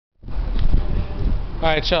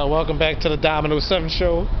Alright, y'all, welcome back to the Domino 7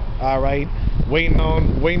 show. Alright, waiting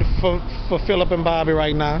for Philip and Bobby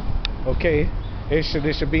right now. Okay, they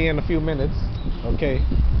should be in a few minutes. Okay,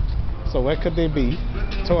 so where could they be?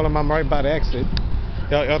 Told them I'm right by the exit.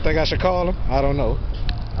 Y'all think I should call them? I don't know.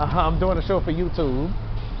 I'm doing a show for YouTube.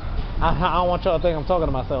 I don't want y'all to think I'm talking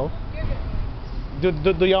to myself. Do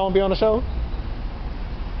y'all want to be on the show?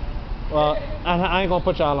 Well, I ain't gonna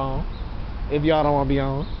put y'all on if y'all don't want to be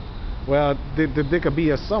on. Well, they could be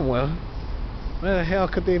here somewhere. Where the hell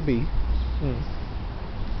could they be?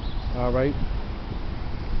 Alright.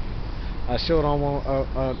 I sure don't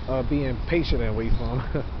want be impatient and wait for them.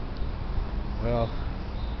 Well,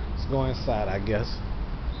 let's go inside, I guess.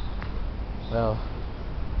 Well,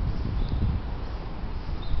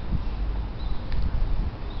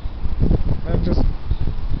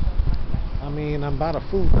 I'm by the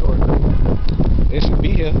food court. They should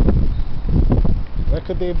be here. Where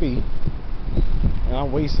could they be? And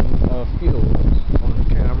I'm wasting fuel on the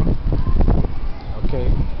camera. Okay.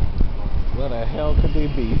 Where the hell could they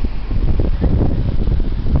be?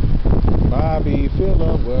 Bobby,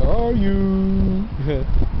 Philip, where are you?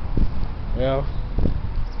 Well,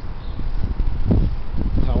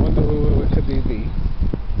 I wonder where could they be?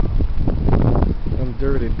 Them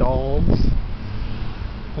dirty dogs.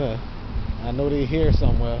 Huh. I know they're here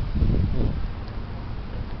somewhere.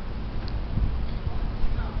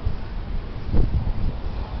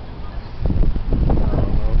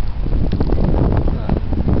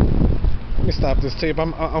 Let me stop this tape.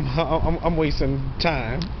 I'm wasting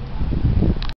time.